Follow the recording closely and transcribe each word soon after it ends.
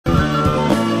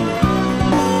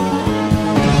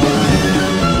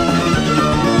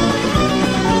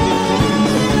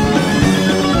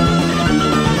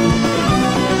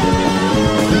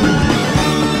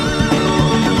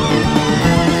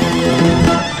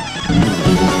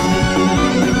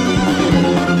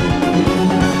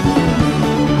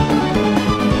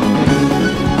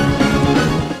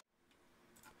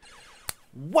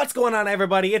going on,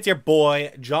 everybody? It's your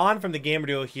boy, John from the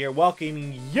GamerDuo here,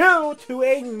 welcoming you to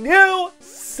a new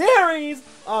series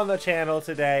on the channel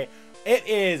today. It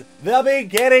is the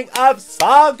beginning of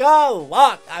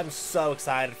Sagalocke. I'm so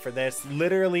excited for this.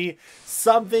 Literally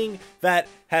something that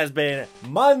has been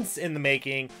months in the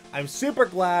making. I'm super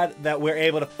glad that we're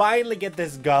able to finally get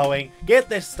this going, get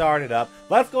this started up.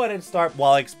 Let's go ahead and start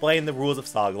while I explain the rules of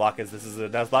Sagalocke, as this is a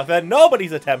Nuzlocke that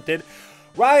nobody's attempted.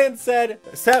 Ryan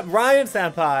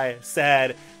Senpai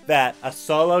said that a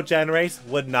solo gen race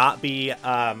would not be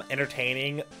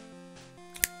entertaining.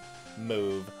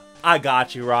 Move. I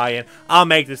got you, Ryan. I'll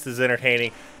make this as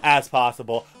entertaining as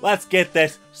possible. Let's get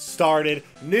this started.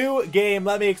 New game.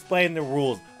 Let me explain the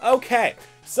rules. Okay,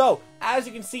 so as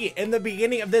you can see in the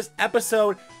beginning of this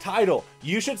episode title,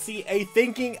 you should see a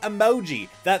thinking emoji.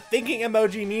 That thinking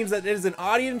emoji means that it is an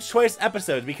audience choice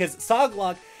episode, because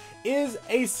Sagalocke is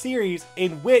a series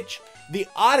in which the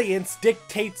audience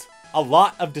dictates a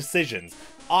lot of decisions.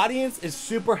 Audience is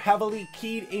super heavily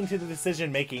keyed into the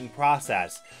decision-making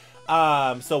process.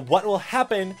 So what will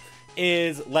happen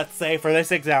is, let's say for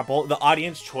this example, the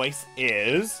audience choice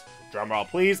is, drumroll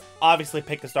please, obviously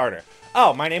pick the starter.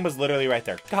 Oh, my name was literally right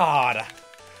there. God.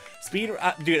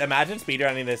 Dude, imagine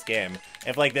speedrunning this game.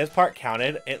 If like this part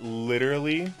counted, it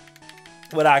literally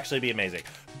would actually be amazing.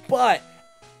 But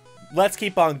let's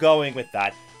keep on going with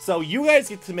that. So you guys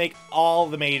get to make all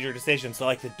the major decisions. So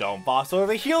like the dome fossil or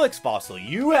the helix fossil,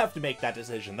 you have to make that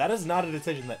decision. That is not a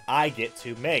decision that I get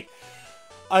to make.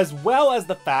 As well as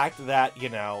the fact that, you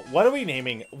know, what are we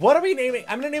naming? What are we naming?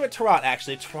 I'm gonna name it Tarant,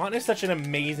 actually. Tarant is such an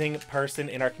amazing person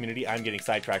in our community. I'm getting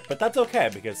sidetracked, but that's okay,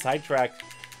 because sidetracked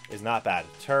is not bad.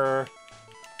 Tarant.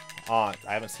 I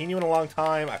haven't seen you in a long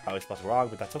time. I probably spelled it wrong,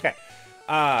 but that's okay.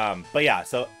 But yeah,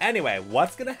 so anyway,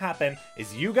 what's gonna happen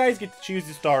is you guys get to choose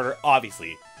your starter,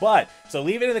 obviously. But, so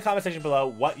leave it in the comment section below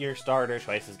what your starter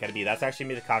choice is gonna be. That's actually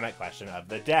gonna be the comment question of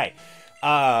the day.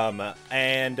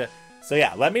 So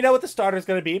yeah, let me know what the starter is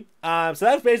going to be. So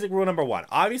that's basic rule number one.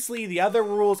 Obviously, the other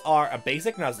rules are a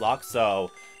basic Nuzlocke,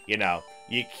 so, you know,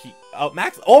 you keep... Oh,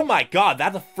 Max... Oh my god,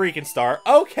 that's a freaking star.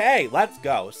 Okay, let's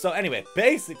go. So anyway,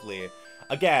 basically,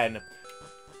 again,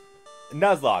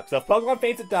 Nuzlocke. So if Pokemon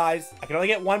faints, it dies. I can only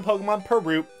get one Pokemon per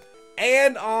route.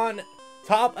 And on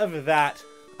top of that,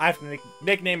 I have to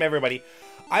nickname everybody.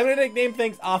 I'm going to nickname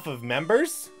things off of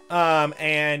members,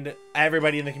 and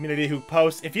everybody in the community who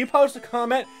posts. If you post a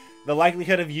comment, the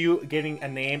likelihood of you getting a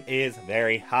name is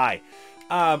very high.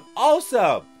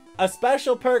 Also, a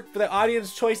special perk for the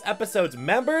audience choice episodes.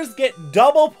 Members get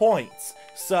double points.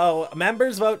 So,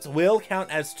 members' votes will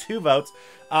count as 2 votes.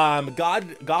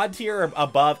 God tier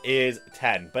above is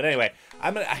 10. But anyway,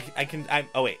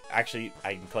 oh wait, actually,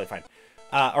 I can totally find.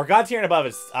 Or God tier and above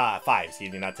is 5,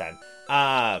 excuse me, not 10.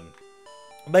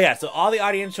 But yeah, so all the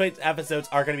audience choice episodes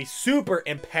are going to be super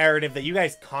imperative that you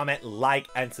guys comment, like,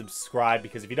 and subscribe,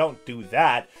 because if you don't do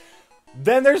that,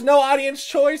 then there's no audience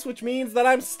choice, which means that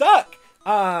I'm stuck.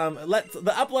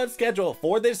 The upload schedule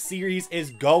for this series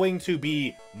is going to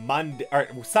be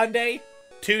Sunday,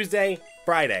 Tuesday,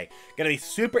 Friday. Gonna be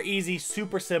super easy,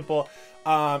 super simple.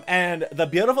 And the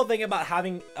beautiful thing about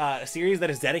having a series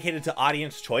that is dedicated to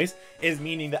audience choice is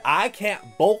meaning that I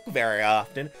can't bulk very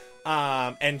often.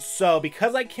 And so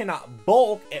because I cannot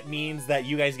bulk, it means that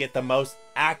you guys get the most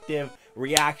active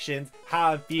reactions,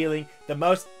 how I'm feeling, the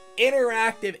most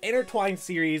interactive, intertwined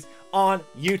series on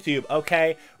YouTube,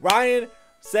 okay? Ryan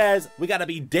says we gotta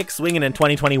be dick swinging in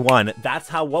 2021.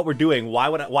 That's what we're doing. Why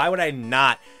would I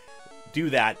not do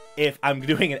that if I'm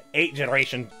doing an 8th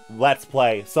generation Let's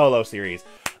Play solo series?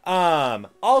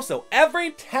 Also, every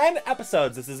 10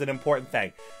 episodes, this is an important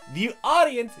thing, the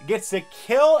audience gets to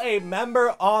kill a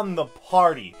member on the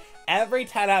party every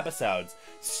 10 episodes.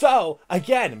 So,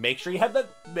 again, make sure you have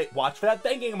watch for that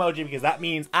thinking emoji, because that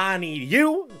means I need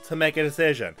you to make a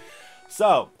decision.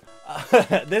 So,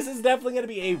 this is definitely going to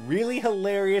be a really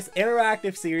hilarious,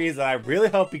 interactive series that I really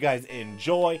hope you guys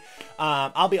enjoy.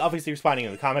 I'll be obviously responding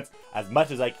in the comments as much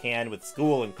as I can with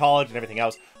school and college and everything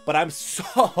else, but I'm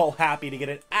so happy to get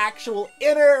an actual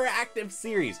interactive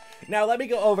series. Now, let me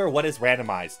go over what is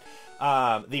randomized.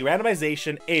 The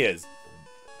randomization is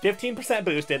 15%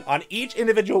 boosted on each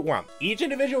individual ROM. Each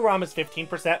individual ROM is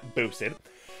 15% boosted.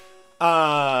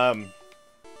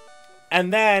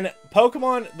 And then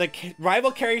Pokemon, the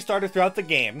rival carry starter throughout the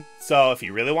game. So if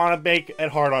you really want to make it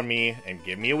hard on me and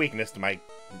give me a weakness to my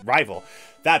rival,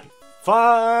 that'd be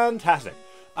fantastic.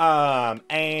 Moves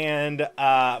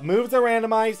are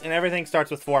randomized, and everything starts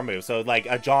with 4 moves. So like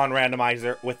a John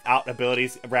randomizer without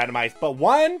abilities randomized. But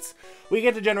once we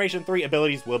get to Generation 3,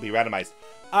 abilities will be randomized.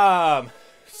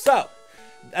 So,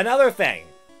 another thing.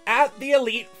 At the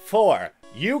Elite Four,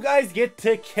 you guys get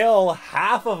to kill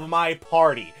half of my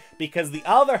party, because the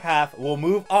other half will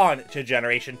move on to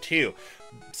Generation 2.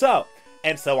 So,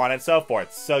 and so on and so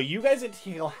forth. So you guys get to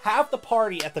kill half the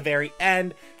party at the very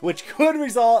end, which could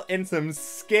result in some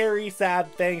scary,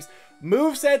 sad things.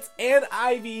 Movesets and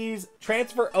IVs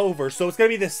transfer over, so it's going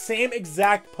to be the same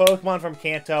exact Pokemon from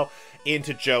Kanto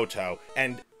into Johto,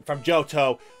 and from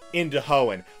Johto into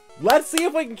Hoenn. Let's see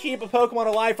if we can keep a Pokemon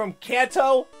alive from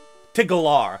Kanto to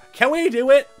Galar. Can we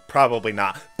do it? Probably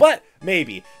not, but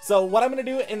maybe. So what I'm going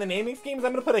to do in the naming scheme is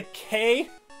I'm going to put a K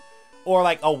or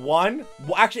like a 1.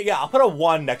 Well, actually, yeah, I'll put a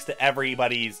 1 next to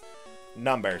everybody's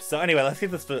number. So anyway, let's get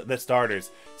the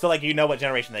starters. So like you know what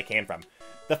generation they came from.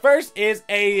 The first is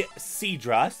a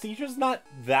Seadra. Seadra's not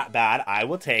that bad. I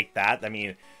will take that. I mean,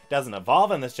 it doesn't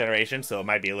evolve in this generation, so it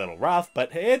might be a little rough,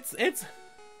 but it's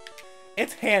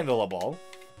handleable.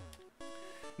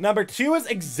 Number 2 is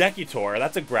Executor.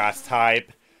 That's a grass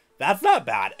type. That's not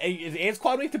bad. It's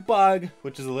quad weak to bug,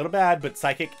 which is a little bad, but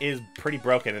Psychic is pretty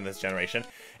broken in this generation.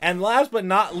 And last but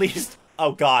not least,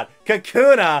 oh god,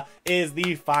 Kakuna is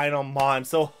the final mon.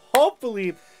 So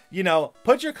hopefully, you know,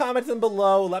 put your comments in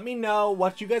below. Let me know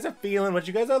what you guys are feeling, what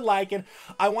you guys are liking.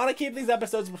 I want to keep these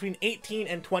episodes between 18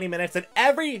 and 20 minutes. And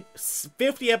every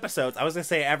 50 episodes, I was going to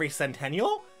say every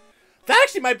centennial? That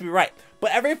actually might be right.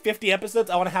 But every 50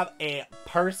 episodes, I want to have a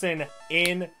person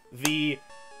in the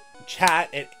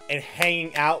chat and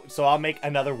hanging out. So I'll make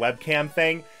another webcam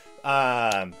thing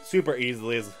super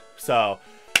easily. So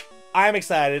I'm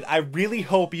excited. I really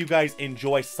hope you guys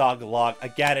enjoy Sagalocke.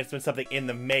 Again, it's been something in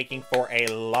the making for a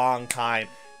long time.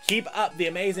 Keep up the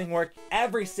amazing work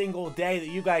every single day that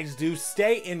you guys do.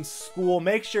 Stay in school.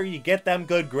 Make sure you get them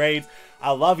good grades.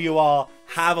 I love you all.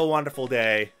 Have a wonderful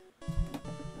day.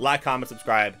 Like, comment,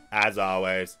 subscribe, as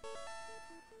always.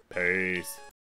 Peace.